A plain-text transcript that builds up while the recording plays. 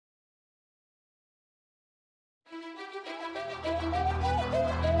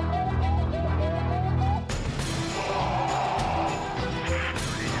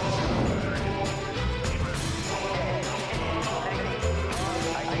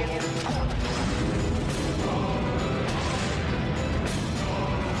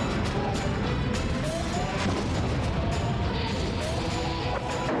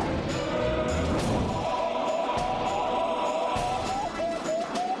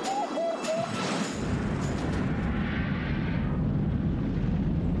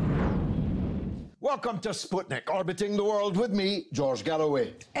Welcome to Sputnik, orbiting the world with me, George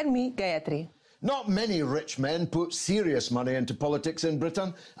Galloway. And me, Gayatri. Not many rich men put serious money into politics in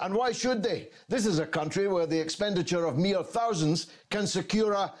Britain, and why should they? This is a country where the expenditure of mere thousands can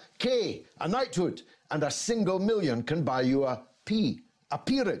secure a K, a knighthood, and a single million can buy you a P, a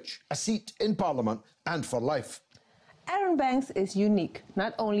peerage, a seat in Parliament, and for life. Arron Banks is unique.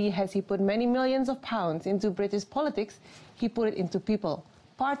 Not only has he put many millions of pounds into British politics, he put it into people,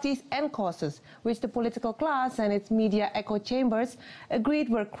 parties and causes, which the political class and its media echo chambers agreed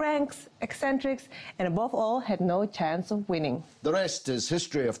were cranks, eccentrics, and above all, had no chance of winning. The rest is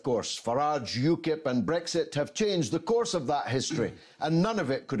history, of course. Farage, UKIP and Brexit have changed the course of that history, and none of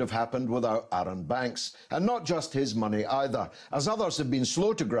it could have happened without Arron Banks. And not just his money either. As others have been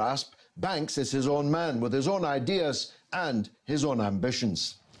slow to grasp, Banks is his own man with his own ideas and his own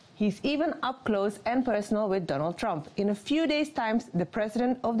ambitions. He's even up close and personal with Donald Trump. In a few days' time, the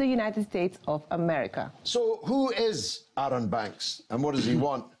President of the United States of America. So who is Arron Banks and what does he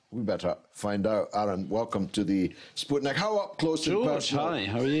want? We better find out. Arron, welcome to the Sputnik. How up close and personal? Hi,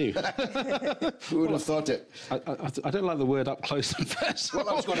 how are you? Who would have thought it? I don't like the word up close and personal.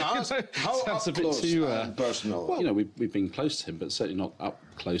 Well, I was going to ask, how up close and personal? Well, you know, we've been close to him, but certainly not up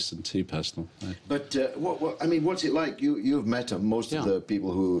close and too personal. No. But I mean, what's it like? You've met him. Most of the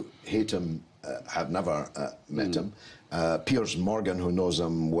people who hate him have never met him. Piers Morgan, who knows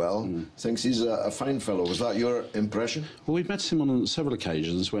him well, thinks he's a fine fellow. Was that your impression? Well, we've met him on several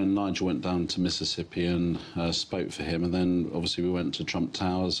occasions when Nigel went down to Mississippi and spoke for him, and then obviously we went to Trump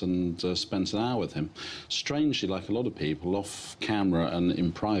Towers and spent an hour with him. Strangely, like a lot of people, off camera and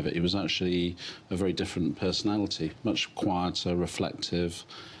in private, he was actually a very different personality, much quieter, reflective,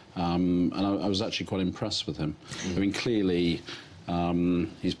 and I was actually quite impressed with him. I mean, clearly,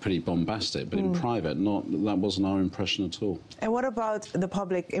 he's pretty bombastic, but in private, that wasn't our impression at all. And what about the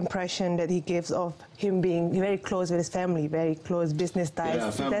public impression that he gives of him being very close with his family, very close business ties? Yeah,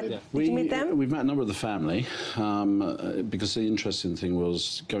 family. Did you meet them? We've met a number of the family, because the interesting thing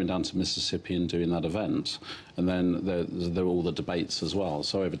was going down to Mississippi and doing that event, and then there were all the debates as well.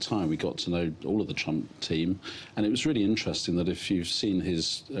 So over time, we got to know all of the Trump team, and it was really interesting that if you've seen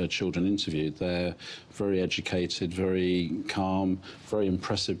his children interviewed, they're very educated, very calm, very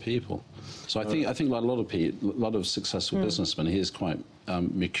impressive people. So I think like a lot of successful businessmen, he is quite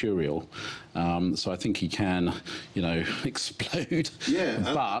mercurial. So I think he can, you know, explode. Yeah,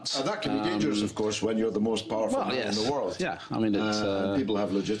 but that can be dangerous, of course, when you're the most powerful man in the world. Yeah, I mean, people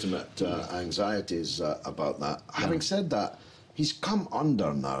have legitimate anxieties about that. Having said that, he's come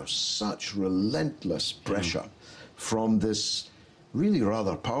under now such relentless pressure from this really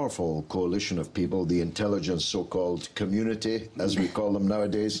rather powerful coalition of people, the intelligence so-called community, as we call them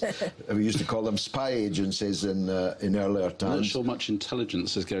nowadays. We used to call them spy agencies in earlier times. I'm not sure much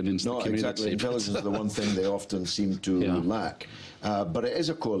intelligence is going into the community. Exactly. Intelligence is the one thing they often seem to lack. But it is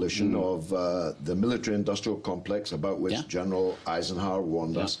a coalition of the military-industrial complex about which General Eisenhower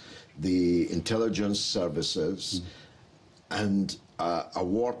warned us, the intelligence services, and a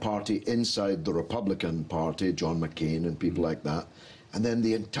war party inside the Republican Party, John McCain and people like that, and then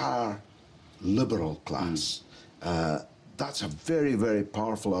the entire liberal class. That's a very, very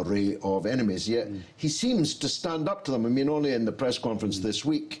powerful array of enemies, yet he seems to stand up to them. I mean, only in the press conference this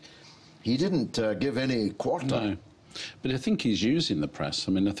week, he didn't give any quarter. No. But I think he's using the press.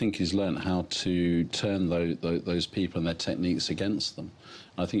 I mean, I think he's learned how to turn those people and their techniques against them.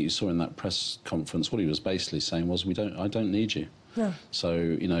 I think you saw in that press conference, what he was basically saying was, I don't need you. Yeah. So,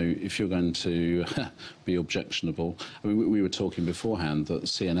 you know, if you're going to be objectionable, I mean, we were talking beforehand that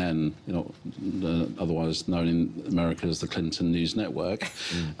CNN, you know, otherwise known in America as the Clinton News Network,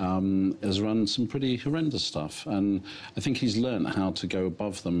 has run some pretty horrendous stuff. And I think he's learned how to go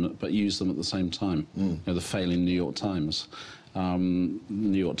above them, but use them at the same time. You know, the failing New York Times. The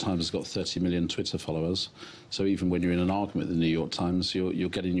New York Times has got 30 million Twitter followers, so even when you're in an argument with the New York Times, you're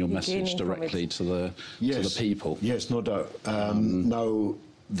getting your message directly to the people. Yes, no doubt. Now,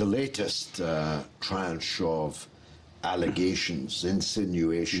 the latest tranche of allegations,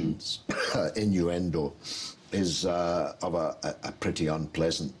 insinuations, innuendo is of a pretty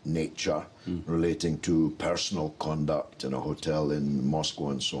unpleasant nature relating to personal conduct in a hotel in Moscow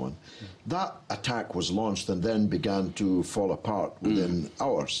and so on. That attack was launched and then began to fall apart within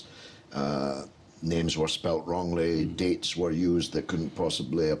hours. Names were spelt wrongly, dates were used that couldn't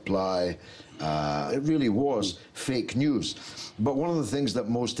possibly apply. It really was fake news. But one of the things that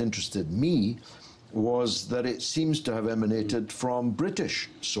most interested me was that it seems to have emanated from British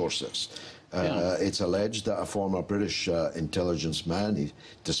sources. It's alleged that a former British intelligence man,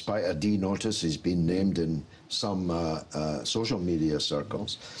 despite a D notice, he's been named in some social media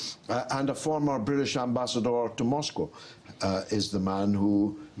circles, and a former British ambassador to Moscow is the man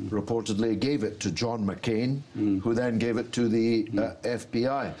who reportedly gave it to John McCain, who then gave it to the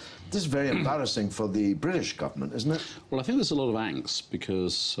FBI. This is very embarrassing for the British government, isn't it? Well, I think there's a lot of angst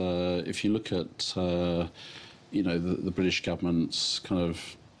because if you look at, you know, the British government's kind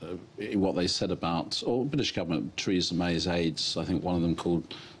of what they said about, or British government, Theresa May's aides, I think one of them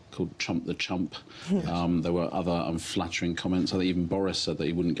called Trump the Chump. Yes. There were other unflattering comments. I think even Boris said that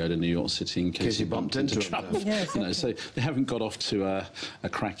he wouldn't go to New York City in case he bumped into Trump. Yeah. Yeah, exactly. You know, so they haven't got off to a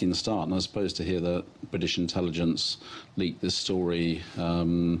cracking start. And I suppose to hear that British intelligence leaked this story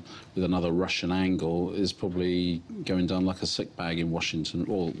with another Russian angle is probably going down like a sick bag in Washington,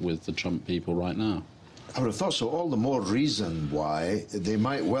 or with the Trump people right now. I would have thought so. All the more reason why they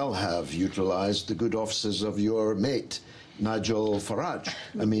might well have utilised the good offices of your mate, Nigel Farage.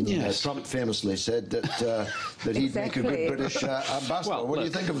 I mean, yes. Trump famously said that that he'd make a good British ambassador. Well, what do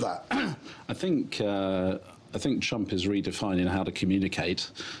you think of that? I think Trump is redefining how to communicate.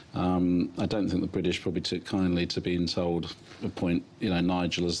 I don't think the British probably took kindly to being told, appoint, you know,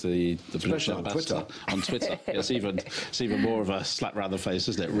 Nigel as the British ambassador on Twitter. It's even more of a slap round the face,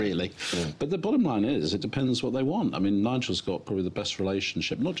 isn't it? Really. Yeah. But the bottom line is, it depends what they want. I mean, Nigel's got probably the best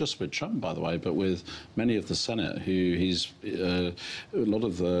relationship, not just with Trump, by the way, but with many of the Senate, who he's a lot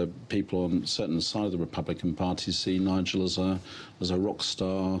of the people on certain side of the Republican Party see Nigel as a rock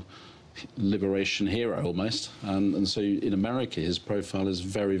star, liberation hero almost, and so in America his profile is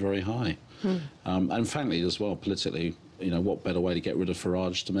very, very high. And frankly as well, politically, you know, what better way to get rid of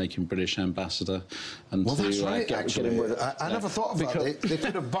Farage to make him British ambassador? And well, that's right, actually. I never thought of that. They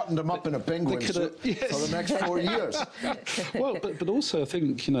could have buttoned him up in a penguin suit for the next 4 years. Well, but also I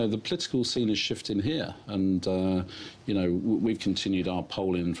think, you know, the political scene is shifting here, and you know, we've continued our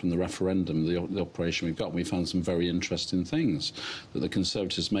polling from the referendum, the operation we've got, and we found some very interesting things that the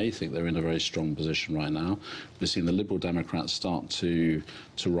Conservatives may think they're in a very strong position right now. We've seen the Liberal Democrats start to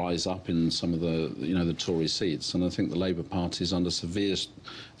rise up in some of the, you know, the Tory seats, and I think the Labour Party is under severe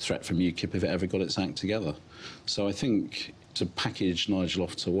threat from UKIP if it ever got its act together. So I think to package Nigel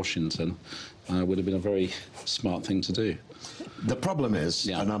off to Washington would have been a very smart thing to do. The problem is,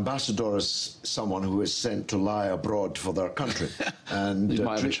 an ambassador is someone who is sent to lie abroad for their country. And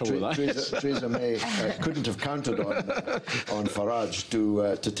Theresa May couldn't have counted on Farage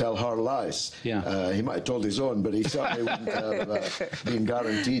to tell her lies. Yeah. He might have told his own, but he certainly wouldn't have been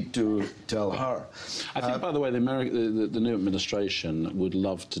guaranteed to tell her. I think, by the way, the new administration would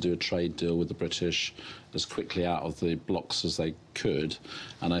love to do a trade deal with the British as quickly out of the blocks as they could.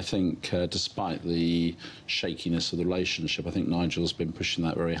 And I think, despite the shakiness of the relationship, I think Nigel's been pushing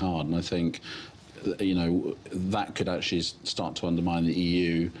that very hard. And I think, you know, that could actually start to undermine the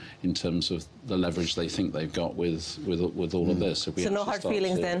EU in terms of the leverage they think they've got with all of this. So no hard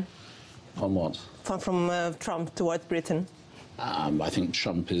feelings then? On what? From Trump towards Britain? I think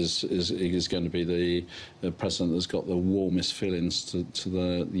Trump is going to be the president that's got the warmest feelings to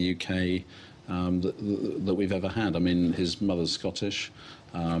the UK that we've ever had. I mean, his mother's Scottish,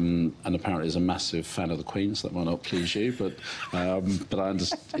 and apparently is a massive fan of the Queen, so that might not please you, but I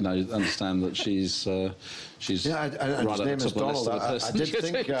understand that she's and his name is Donald. I did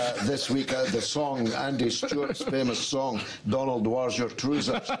think this week the song, Andy Stewart's famous song, Donald, Where's Your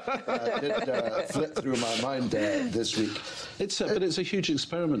Trousers, did flit through my mind this week. But it's a huge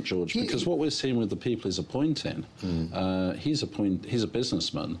experiment, George, because what we're seeing with the people he's appointing, he's a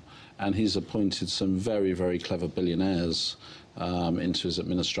businessman, and he's appointed some very, very clever billionaires into his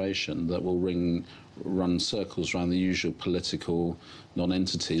administration that will run circles around the usual political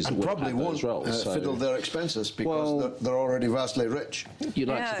non-entities. And probably won't fiddle their expenses because they're already vastly rich. You'd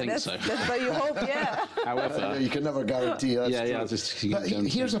like to think so. That's what you hope, yeah. However... you can never guarantee that's true. But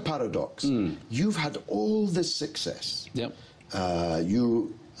here's a paradox. You've had all this success. Yep.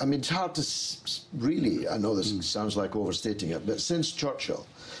 I mean, it's hard to really, I know this sounds like overstating it, but since Churchill,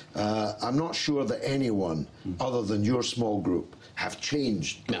 I'm not sure that anyone other than your small group have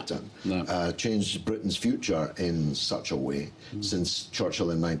changed Britain, changed Britain's future in such a way since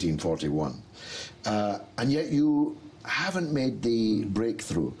Churchill in 1941. And yet you haven't made the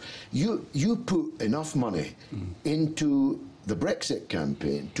breakthrough. You put enough money into the Brexit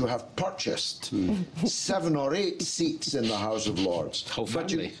campaign to have purchased 7 or 8 seats in the House of Lords. Whole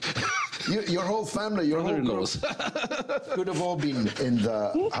family. Your whole family, your whole group could have all been in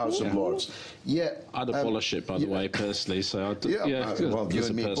the House of Lords. Yeah, I'd abolish it, by the way, personally. So I'd, well, you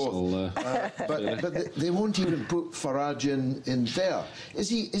and me both. But they won't even put Farage in there. Is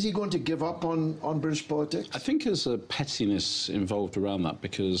he going to give up on British politics? I think there's a pettiness involved around that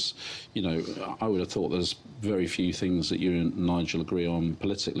because, you know, I would have thought there's very few things that you and Nigel agree on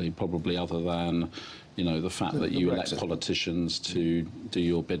politically, probably other than, you know, the fact that you elect politicians to do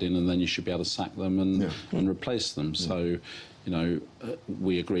your bidding and then you should be able to sack them and replace them. So, you know,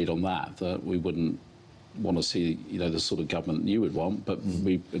 we agreed on that we wouldn't want to see, you know, the sort of government you would want, but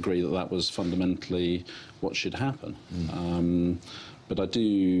we agree that that was fundamentally what should happen. But I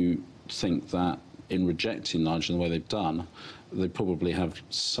do think that in rejecting Nigel in the way they've done, they probably have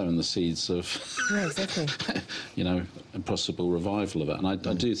sown the seeds of, you know, a possible revival of it. And I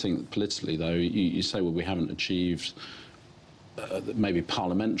do think politically, though, you say, well, we haven't achieved maybe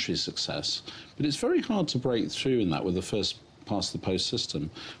parliamentary success, but it's very hard to break through in that with the first past the post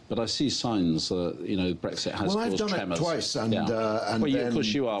system. But I see signs that, you know, Brexit has caused tremors. Well, I've done it twice, and well, of course,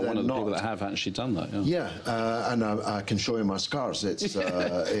 you are one of the people that have actually done that. And I can show you my scars. It's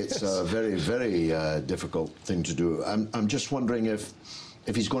it's a very, very difficult thing to do. I'm just wondering if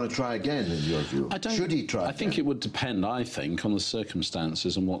he's going to try again, in your view. Should he try? I think it would depend, I think, on the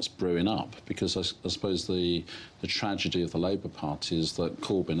circumstances and what's brewing up, because I suppose the tragedy of the Labour Party is that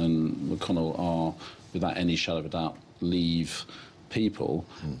Corbyn and McConnell are, without any shadow of a doubt, Leave people,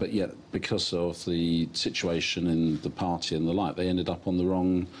 but yet because of the situation in the party and the like, they ended up on the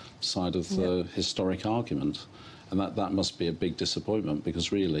wrong side of the historic argument. And that must be a big disappointment,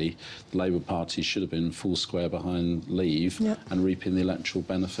 because really the Labour Party should have been full square behind Leave and reaping the electoral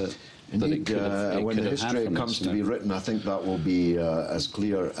benefit. Indeed, when the history comes to be written, I think that will be as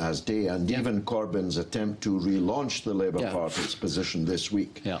clear as day. And even Corbyn's attempt to relaunch the Labour Party's position this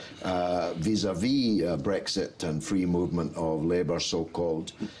week vis-à-vis Brexit and free movement of Labour,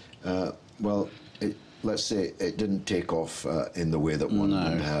 so-called, well, let's say it didn't take off in the way that one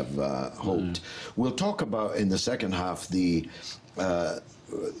would have hoped. We'll talk about in the second half the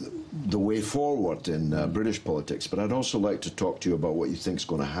way forward in British politics, but I'd also like to talk to you about what you think is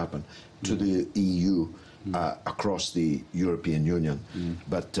going to happen to the EU across the European Union.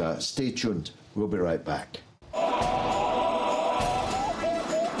 But stay tuned. We'll be right back.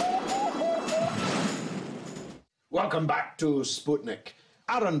 Welcome back to Sputnik.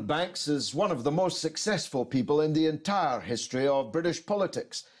 Arron Banks is one of the most successful people in the entire history of British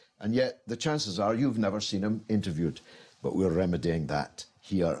politics, and yet the chances are you've never seen him interviewed. But we're remedying that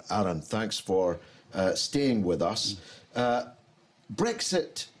here. Arron, thanks for staying with us.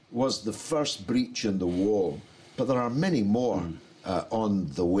 Brexit was the first breach in the wall, but there are many more on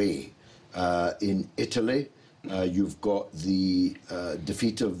the way. In Italy, you've got the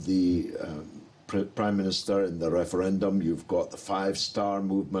defeat of the Prime Minister in the referendum. You've got the Five Star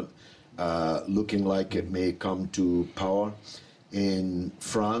Movement looking like it may come to power. In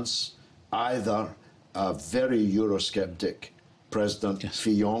France, either a very Eurosceptic President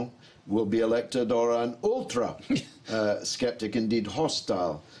Fillon will be elected, or an ultra-sceptic, indeed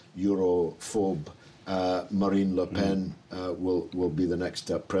hostile Europhobe Marine Le Pen will be the next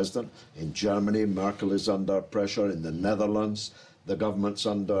president. In Germany, Merkel is under pressure. In the Netherlands, the government's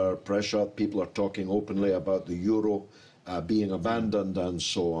under pressure. People are talking openly about the euro being abandoned and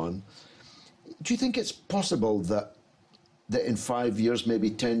so on. Do you think it's possible that in 5 years, maybe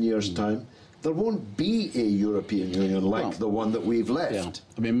 10 years' time, there won't be a European Union like the one that we've left? Yeah.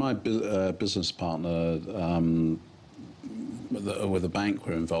 I mean, my business partner with the bank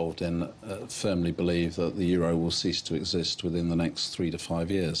we're involved in firmly believe that the euro will cease to exist within the next 3 to 5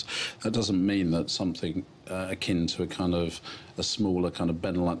 years. That doesn't mean that something akin to a smaller kind of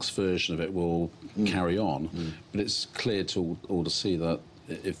Benelux version of it will carry on, but it's clear to all to see that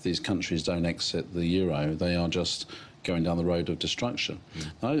if these countries don't exit the euro, they are just going down the road of destruction.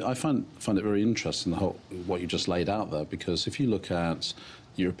 I find it very interesting, what you just laid out there, because if you look at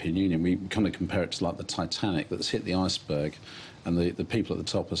the European Union, we kind of compare it to like the Titanic that's hit the iceberg, and the people at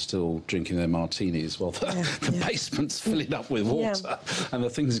the top are still drinking their martinis while the basement's filling up with water, and the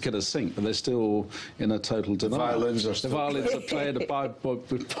thing's going to sink, but they're still in a total denial. The violins are playing, by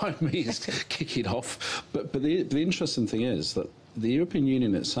me is kicking off. But the interesting thing is that the European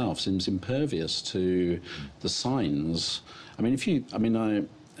Union itself seems impervious to the signs. I mean,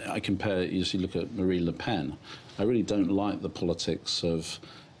 I compare, you look at Marine Le Pen. I really don't like the politics of,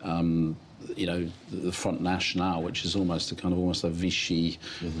 the Front National, which is almost a Vichy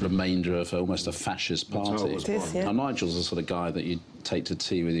remainder of almost a fascist party. Now, Nigel's the sort of guy that you take to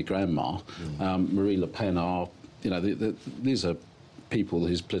tea with your grandma. Marine Le Pen are, these are people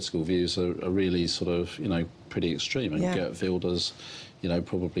whose political views are really sort of, you know, pretty extreme. And Geert Wilders, you know,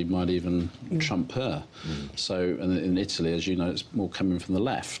 probably might even trump her. So, and in Italy, as you know, it's more coming from the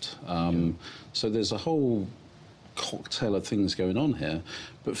left. So there's a whole cocktail of things going on here.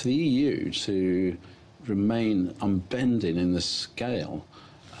 But for the EU to remain unbending in this scale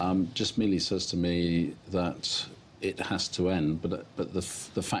just merely says to me that it has to end. But the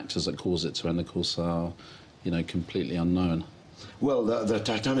factors that cause it to end, of course, are, you know, completely unknown. Well, the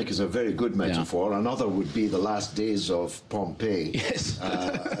Titanic is a very good metaphor. Another would be the last days of Pompeii. Yes.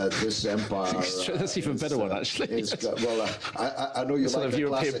 This empire. That's even better one, actually. Well, I know you sort like of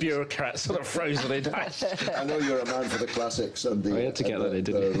European classics. Bureaucrats sort of frozen in. I know you're a man for the classics and the, had to get that in,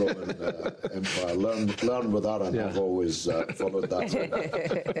 didn't the Roman Empire. Learn with Arron. I've always followed that.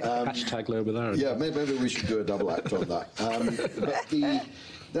 Hashtag learn with Arron. Yeah, maybe we should do a double act on that.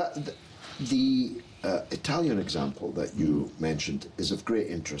 But the Italian example that you mentioned is of great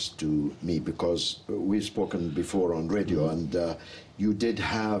interest to me because we've spoken before on radio and you did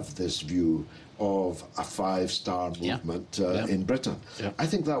have this view of a five-star movement in Britain. I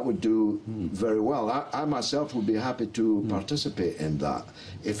think that would do very well. I myself would be happy to participate in that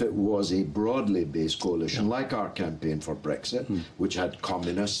if it was a broadly based coalition like our campaign for Brexit, which had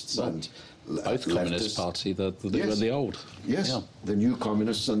communists and both Communist Party, the old. Yes, the new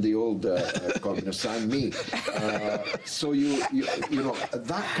communists and the old communists and me. So you know,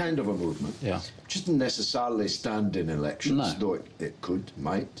 that kind of a movement doesn't necessarily stand in elections, though it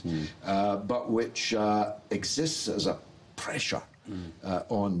might, but which exists as a pressure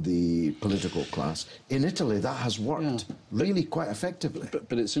on the political class. In Italy, that has worked really quite effectively.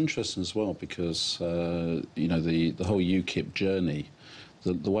 But it's interesting as well because, you know, the whole UKIP journey,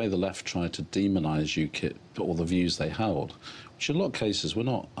 the way the left tried to demonise UKIP or the views they held, which in a lot of cases were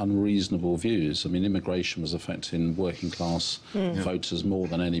not unreasonable views. I mean, immigration was affecting working class voters more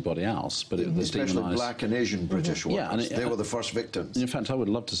than anybody else. But it was especially black and Asian British workers. They were the first victims. In fact, I would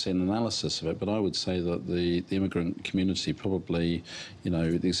love to see an analysis of it, but I would say that the immigrant community probably, you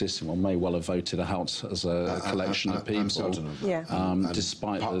know, the existing one may well have voted out as a collection of people. I'm certain of that.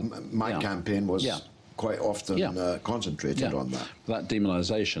 Despite my campaign was quite often concentrated on that. That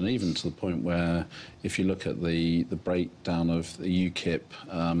demonisation, even to the point where if you look at the breakdown of the UKIP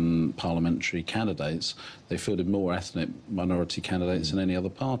parliamentary candidates, they fielded more ethnic minority candidates than any other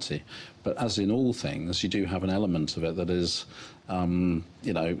party. But as in all things, you do have an element of it that is,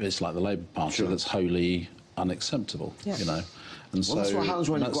 you know, it's like the Labour Party that's wholly unacceptable, you know. And well, that's what happens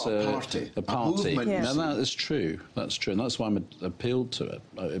when you've got a party. A party. Now, that is true. That's true. And that's why I'm appealed to it.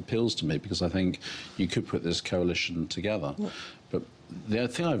 It appeals to me because I think you could put this coalition together. But the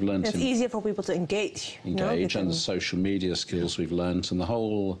thing I've learned... It's easier for people to engage. Engage, and the social media skills we've learned and the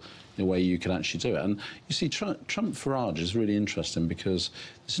whole way you can actually do it. And you see, Trump-Farage is really interesting because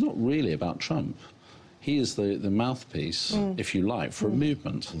it's not really about Trump. He is the mouthpiece, if you like, for a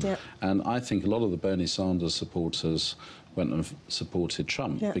movement. And I think a lot of the Bernie Sanders supporters went and supported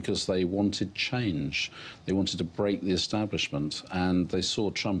Trump because they wanted change. They wanted to break the establishment, and they saw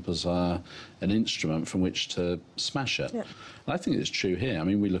Trump as an instrument from which to smash it. And I think it's true here. I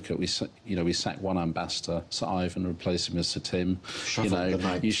mean, we look at, we sacked one ambassador, Sir Ivan, replaced him with Sir Tim.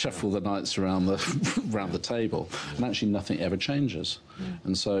 You shuffle the knights around the table, and actually nothing ever changes.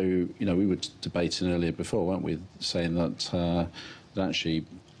 And so, you know, we were debating earlier before, weren't we, saying that actually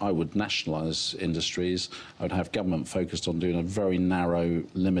I would nationalise industries. I would have government focused on doing a very narrow,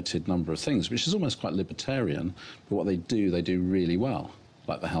 limited number of things, which is almost quite libertarian. But what they do really well,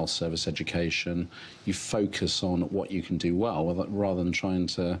 like the health service, education. You focus on what you can do well, rather than trying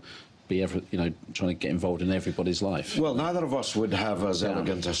to be trying to get involved in everybody's life. Well, neither of us would have as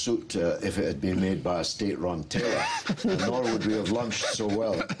elegant a suit if it had been made by a state-run tailor, nor would we have lunched so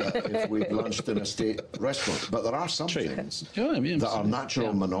well if we'd lunched in a state restaurant. But there are some things that are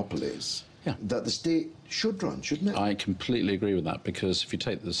natural monopolies that the state should run, shouldn't it? I completely agree with that, because if you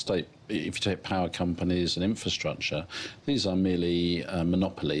take the state, if you take power companies and infrastructure, these are merely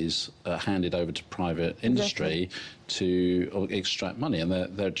monopolies handed over to private industry to extract money, and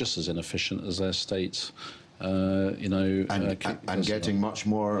they're just as inefficient as their state. And getting much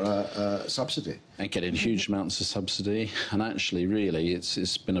more subsidy. And getting huge amounts of subsidy. And actually, really,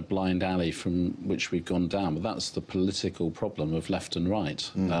 it's been a blind alley from which we've gone down. But that's the political problem of left and right.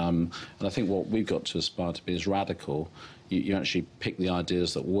 And I think what we've got to aspire to be is radical. You actually pick the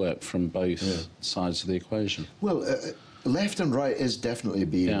ideas that work from both sides of the equation. Well, left and right is definitely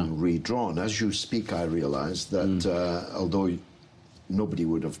being redrawn. As you speak, I realise that although nobody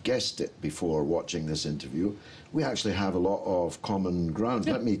would have guessed it before watching this interview, we actually have a lot of common ground.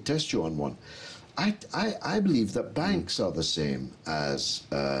 Let me test you on one. I believe that banks are the same as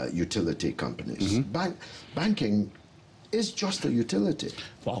utility companies. Banking is just a utility.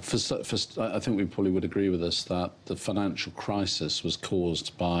 Well, I think we probably would agree with us that the financial crisis was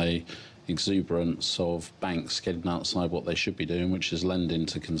caused by exuberance of banks getting outside what they should be doing, which is lending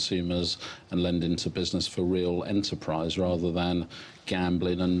to consumers and lending to business for real enterprise rather than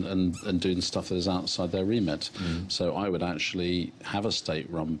gambling and doing stuff that is outside their remit. So I would actually have a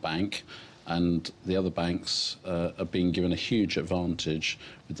state-run bank, and the other banks are being given a huge advantage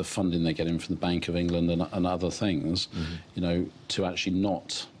with the funding they're getting from the Bank of England and other things, you know, to actually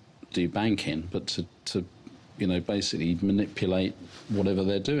not do banking, but to you know, basically manipulate whatever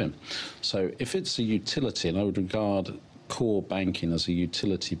they're doing. So if it's a utility, and I would regard core banking as a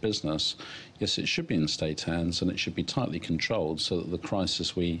utility business, yes, it should be in state hands and it should be tightly controlled so that the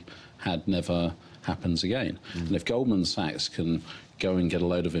crisis we had never happens again. And if Goldman Sachs can go and get a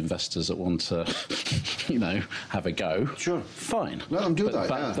load of investors that want to, you know, have a go, sure, fine. Let them do that.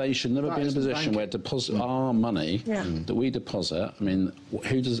 But they should never be in a position where deposit our money that we deposit. I mean,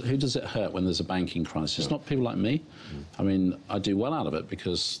 who does it hurt when there's a banking crisis? It's not people like me. I mean, I do well out of it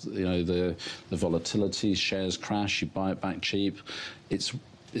because, you know, the volatility, shares crash, you buy it back cheap. It's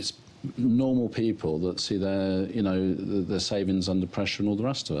normal people that see their, you know, their savings under pressure and all the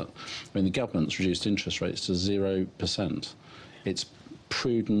rest of it. I mean, the government's reduced interest rates to 0%. It's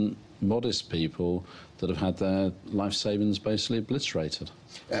prudent, modest people that have had their life savings basically obliterated.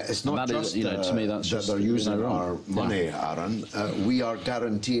 It's not just you know, to me, that's that they're using our money, Arron. We are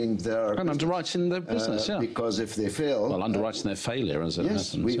guaranteeing their and underwriting their business, because if they fail, well, underwriting their failure as it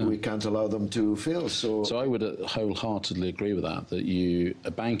happens. We can't allow them to fail. So I would wholeheartedly agree with that. That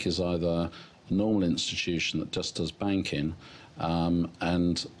a bank is either a normal institution that just does banking,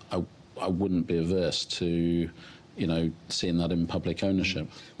 and I wouldn't be averse to, you know, seeing that in public ownership.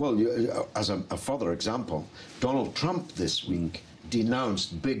 Well, as a further example, Donald Trump this week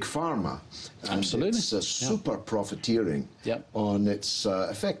denounced Big Pharma. And absolutely. It's super profiteering on its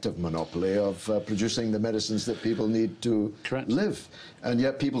effective monopoly of producing the medicines that people need to live. And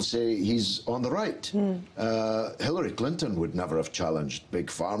yet people say he's on the right. Hillary Clinton would never have challenged Big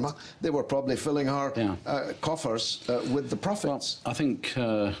Pharma. They were probably filling her coffers with the profits. Well, I think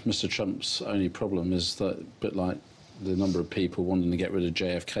Mr. Trump's only problem is that, a bit like the number of people wanting to get rid of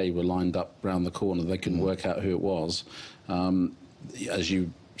JFK were lined up round the corner. They couldn't work out who it was. As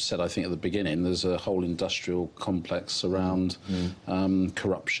you said, I think at the beginning, there's a whole industrial complex around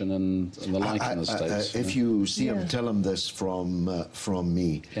corruption and the like in the States. If you see him, tell him this from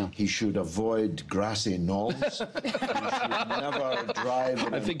me. He should avoid grassy knolls. He should never drive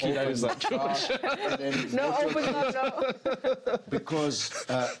in I think he knows that, George. No, open up, no. Because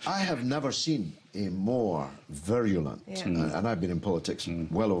I have never seen a more virulent, and I've been in politics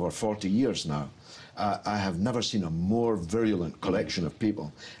well over 40 years now, I have never seen a more virulent collection of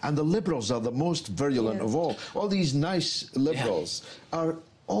people. And the Liberals are the most virulent of all. All these nice Liberals are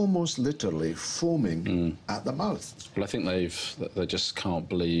almost literally foaming at the mouth. Well, I think they just can't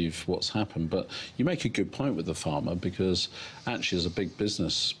believe what's happened. But you make a good point with the farmer, because actually as a big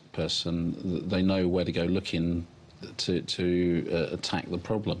business person, they know where to go looking to attack the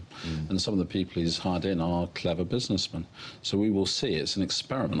problem. And some of the people he's hired in are clever businessmen. So we will see. It's an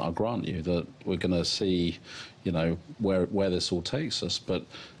experiment, I'll grant you, that we're going to see, you know, where this all takes us. But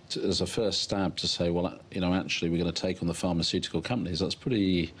as a first stab to say, well, you know, actually we're going to take on the pharmaceutical companies, that's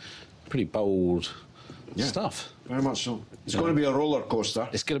pretty bold stuff. Very much so. It's going to be a roller coaster.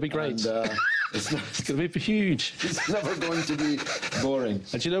 It's going to be great. And, it's going to be huge. It's never going to be boring.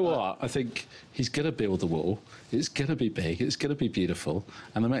 And do you know what? I think he's going to build the wall. It's going to be big. It's going to be beautiful.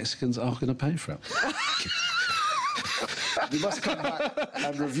 And the Mexicans are going to pay for it. We must come back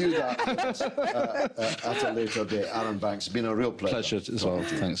and review that at a later date. Arron Banks, it's been a real pleasure. Pleasure as well.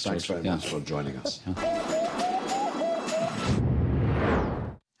 Thanks very much for joining us.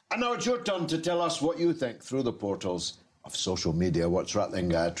 And now it's your turn to tell us what you think through the portals of social media. What's rattling,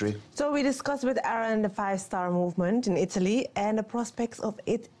 Gayatri? So we discussed with Arron the 5-star movement in Italy and the prospects of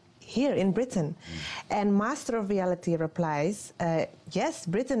it here in Britain. And Master of Reality replies, yes,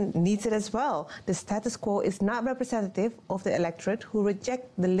 Britain needs it as well. The status quo is not representative of the electorate who reject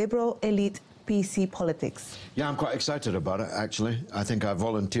the liberal elite PC politics. Yeah, I'm quite excited about it, actually. I think I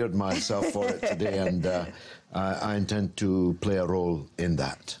volunteered myself for it today, and I intend to play a role in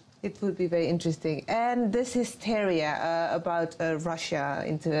that. It would be very interesting. And this hysteria about Russia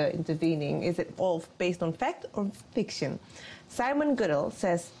intervening, is it all based on fact or fiction? Simon Goodall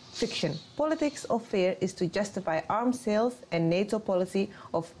says, fiction. Politics of fear is to justify arms sales and NATO policy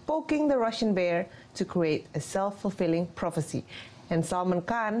of poking the Russian bear to create a self-fulfilling prophecy. And Salman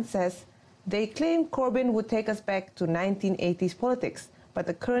Khan says, They claim Corbyn would take us back to 1980s politics, but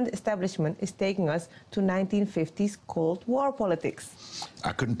the current establishment is taking us to 1950s Cold War politics.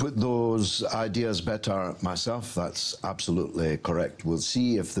 I couldn't put those ideas better myself. That's absolutely correct. We'll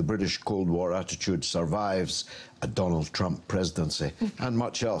see if the British Cold War attitude survives a Donald Trump presidency and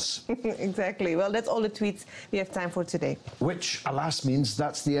much else. Exactly. Well, that's all the tweets we have time for today. Which, alas, means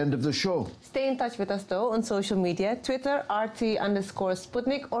that's the end of the show. Stay in touch with us, though, on social media, Twitter,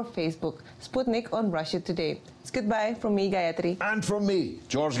 RT_Sputnik, or Facebook, Sputnik on Russia Today. It's goodbye from me, Gayatri. And from me,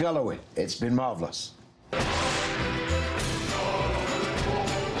 George Galloway. It's been marvellous.